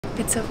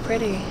It's so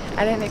pretty.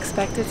 I didn't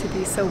expect it to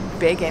be so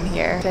big in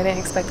here. I didn't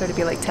expect there to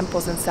be like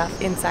temples and stuff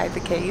inside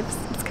the caves.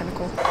 It's kind of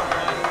cool.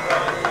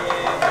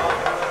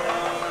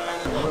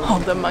 All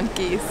the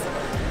monkeys.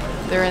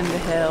 They're in the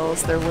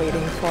hills. They're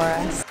waiting for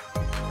us.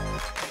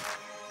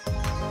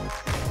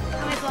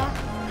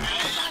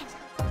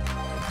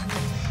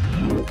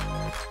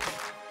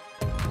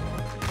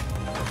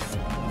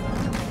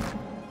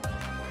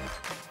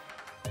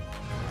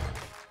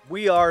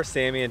 We are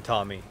Sammy and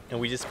Tommy, and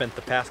we just spent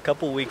the past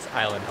couple weeks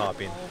island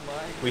hopping.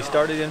 We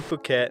started in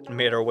Phuket and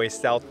made our way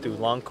south to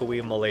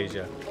Langkawi,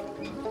 Malaysia.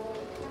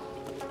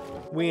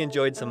 We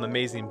enjoyed some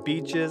amazing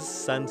beaches,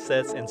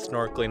 sunsets, and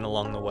snorkeling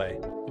along the way.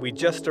 We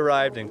just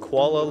arrived in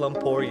Kuala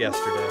Lumpur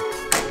yesterday.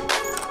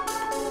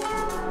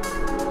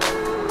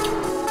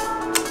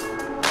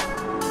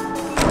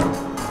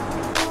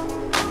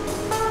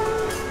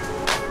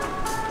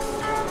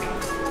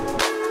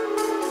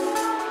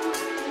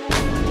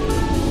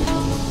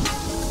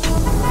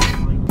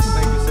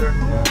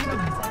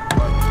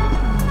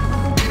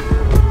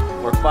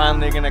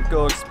 Finally gonna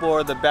go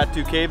explore the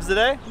Batu Caves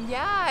today.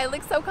 Yeah, it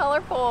looks so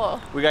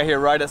colorful. We got here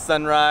right at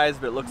sunrise,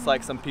 but it looks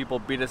like some people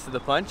beat us to the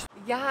punch.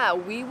 Yeah,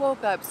 we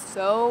woke up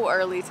so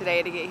early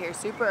today to get here,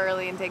 super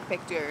early, and take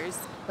pictures,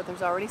 but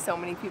there's already so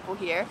many people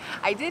here.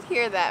 I did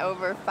hear that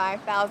over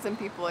 5,000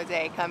 people a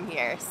day come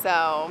here,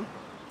 so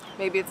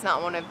maybe it's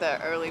not one of the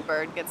early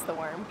bird gets the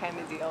worm kind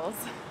of deals.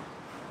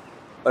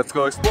 Let's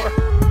go explore.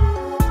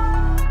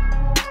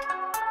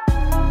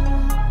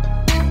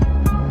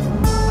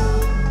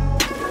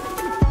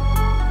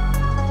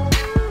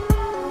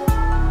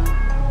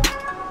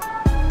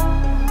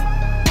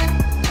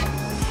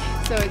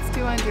 So it's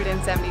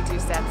 272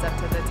 steps up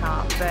to the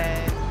top, but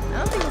I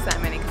don't think it's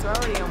that many because we're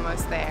already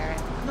almost there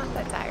and I'm not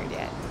that tired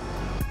yet.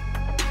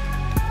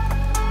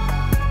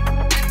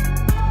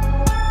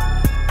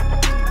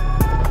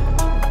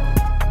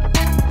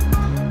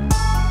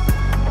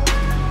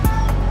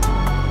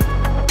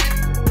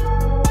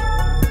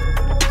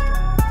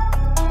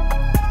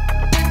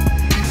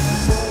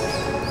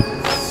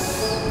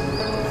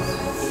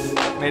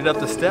 Made it up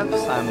the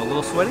steps. I'm a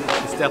little sweaty.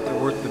 It's definitely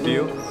worth the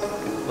view.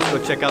 Let's go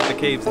check out the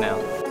caves now.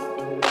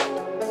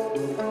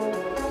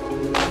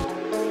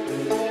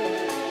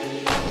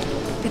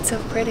 It's so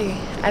pretty.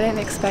 I didn't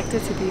expect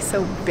it to be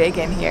so big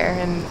in here,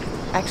 and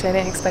actually I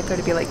didn't expect there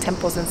to be like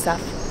temples and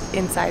stuff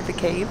inside the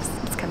caves.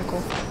 It's kind of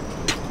cool.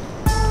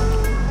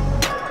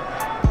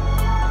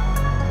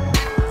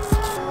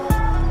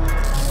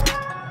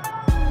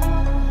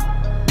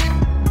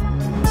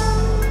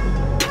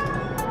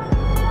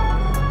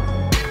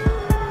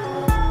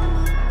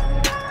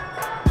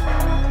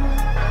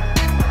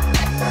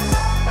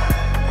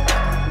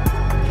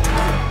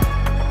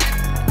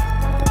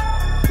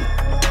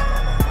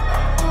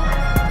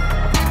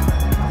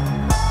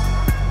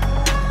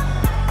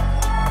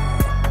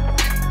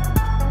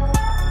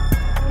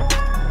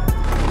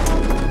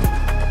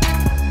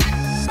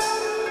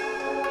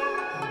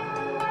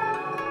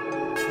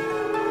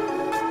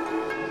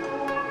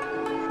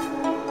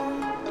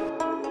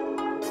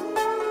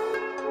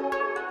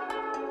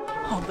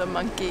 All the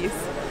monkeys,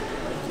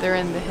 they're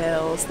in the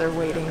hills, they're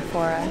waiting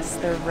for us,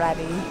 they're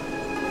ready.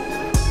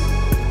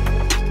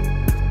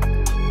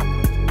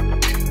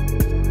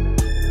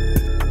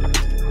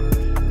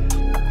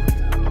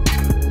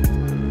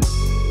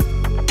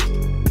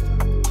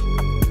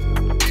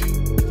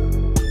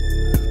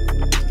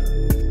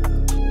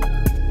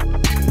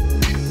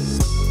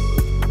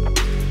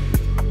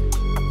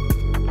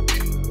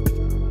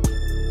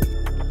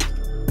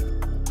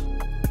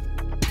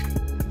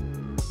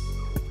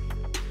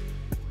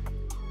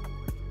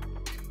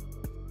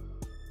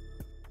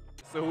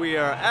 So we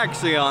are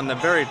actually on the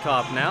very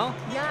top now.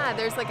 Yeah,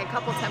 there's like a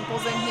couple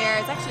temples in here.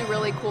 It's actually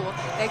really cool.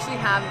 They actually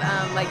have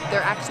like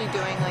they're actually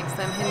doing like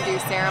some Hindu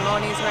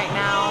ceremonies right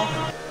now.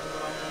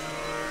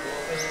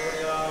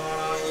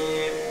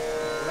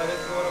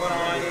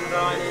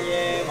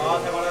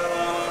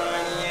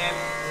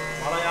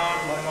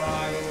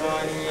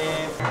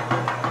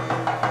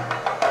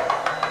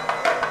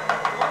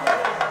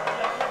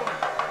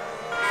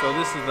 So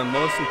this is the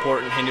most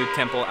important Hindu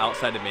temple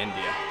outside of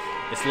India.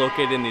 It's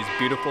located in these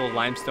beautiful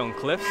limestone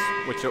cliffs,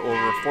 which are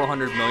over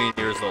 400 million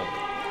years old.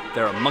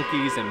 There are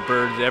monkeys and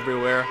birds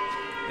everywhere.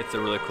 It's a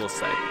really cool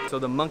sight. So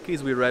the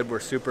monkeys we read were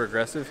super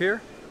aggressive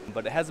here,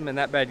 but it hasn't been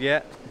that bad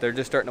yet. They're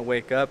just starting to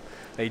wake up.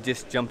 They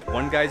just jumped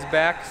one guy's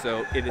back,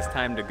 so it is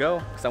time to go,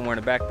 because I'm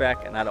wearing a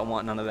backpack and I don't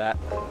want none of that.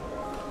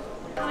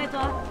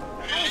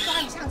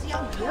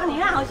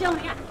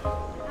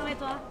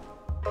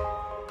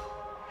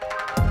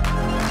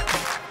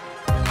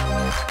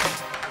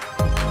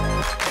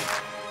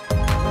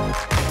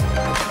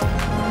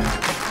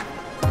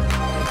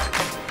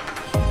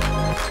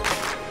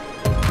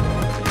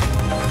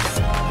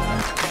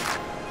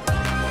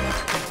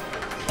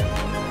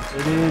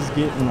 It is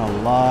getting a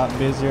lot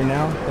busier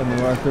now than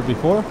we were here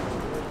before.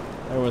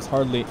 There was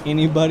hardly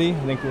anybody. I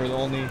think we're the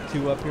only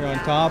two up here on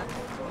top.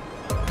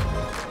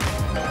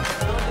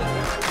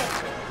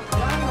 So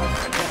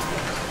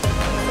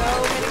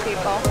many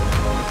people.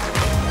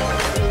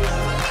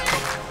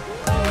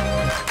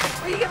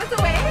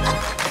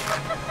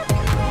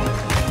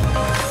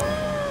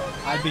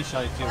 I'd be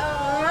shy too.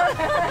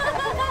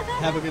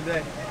 Have a good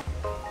day.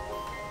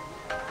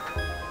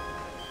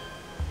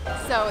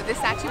 So the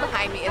statue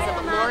behind me is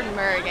of Lord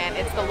Murugan.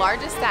 It's the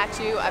largest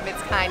statue of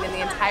its kind in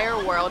the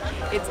entire world.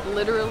 It's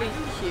literally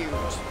huge.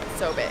 It's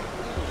so big.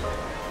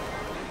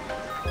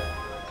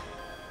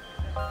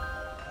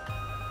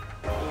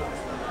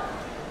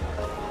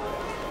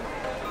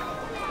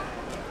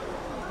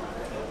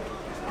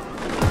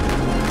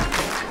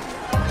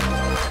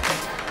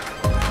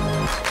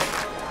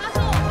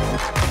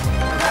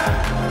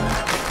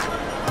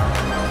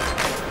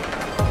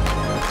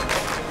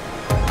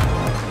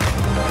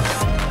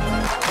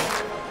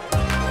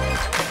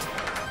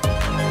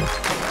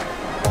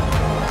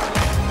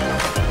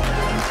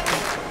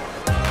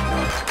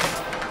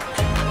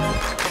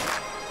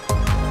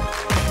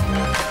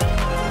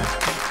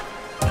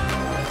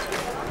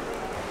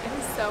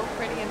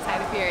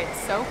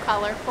 It's so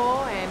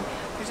colorful, and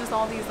there's just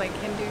all these like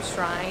Hindu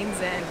shrines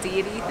and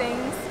deity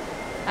things.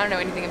 I don't know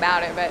anything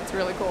about it, but it's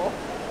really cool.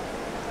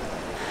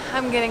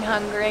 I'm getting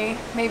hungry,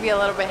 maybe a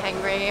little bit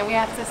hangry, and we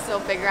have to still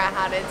figure out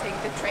how to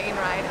take the train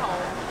ride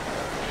home.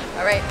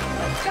 All right,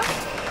 let's go.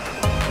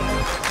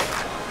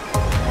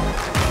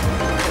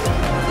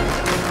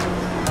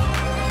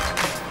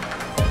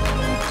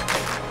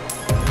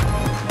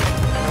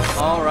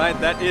 All right,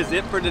 that is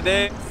it for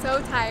today.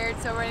 So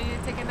tired, so ready to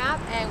take a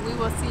nap, and we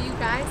will see you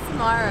guys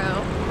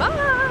tomorrow.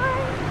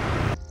 Bye!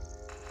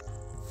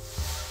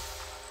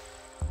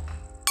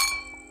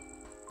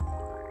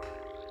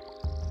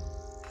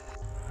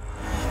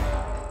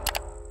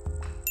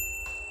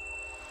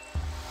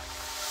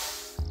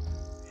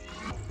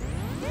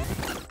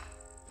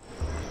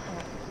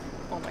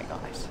 Oh my gosh.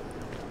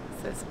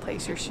 It says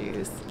place your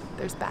shoes.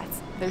 There's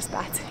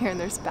bats here, and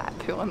there's bat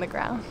poo on the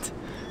ground.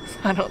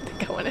 I don't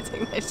think I want to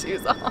take my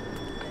shoes off.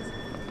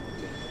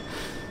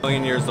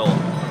 Million years old.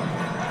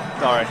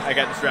 Sorry, I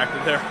got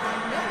distracted there.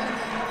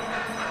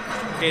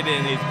 Located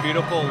in these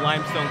beautiful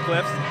limestone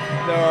cliffs.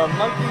 There are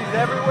monkeys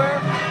everywhere.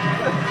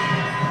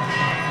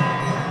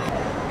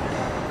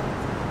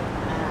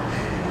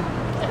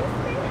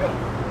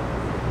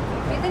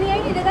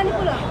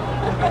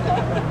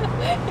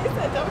 He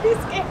said, don't be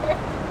scared.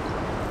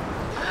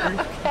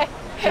 Okay.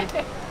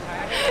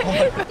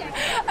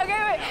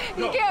 Okay, wait.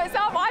 You can't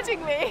stop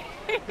watching me.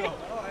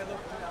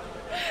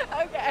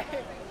 Okay.